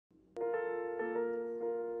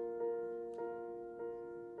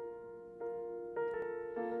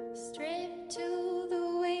Stripped to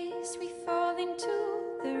the waist, we fall into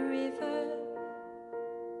the river.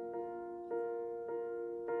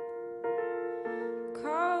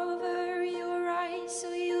 Cover your eyes so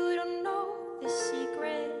you don't know the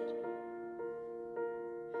secret.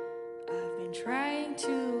 I've been trying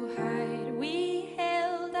to hide. We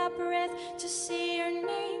held our breath to see our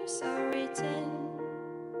names are written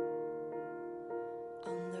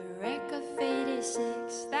on the wreck of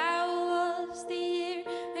 86. That was the year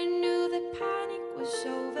I knew the panic was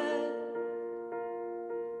over.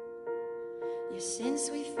 Yeah, since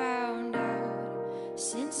we found out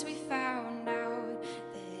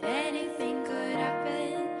that anything could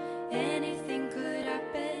happen, anything could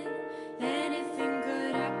happen, anything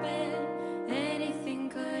could happen, anything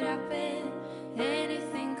could happen,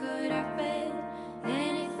 anything could happen,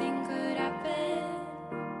 anything could happen.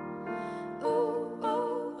 Oh,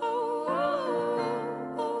 oh, oh,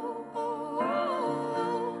 oh, oh, oh,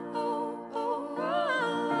 oh, oh, oh,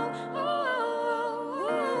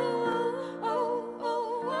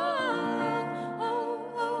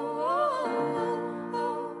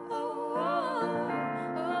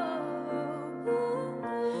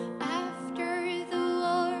 after the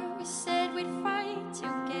war, we said we'd fight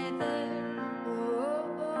together.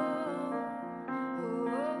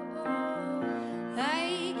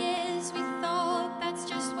 I guess we thought that's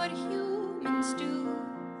just what humans do.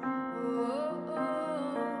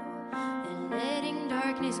 And letting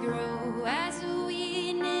darkness grow as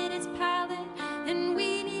we knit its palette and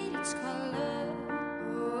we need its color.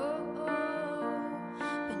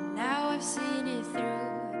 But now I've seen it through,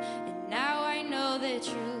 and now I know the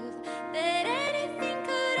truth, that anything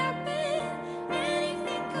could happen,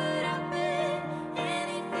 anything could happen,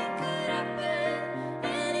 anything could happen,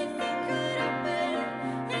 anything could happen,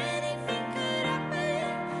 anything could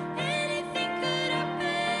happen, anything could happen.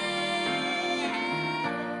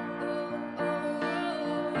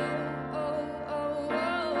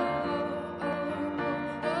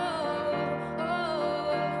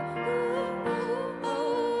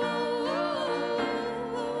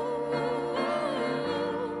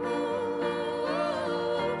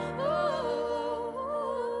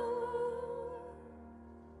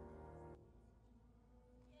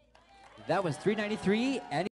 That was 393.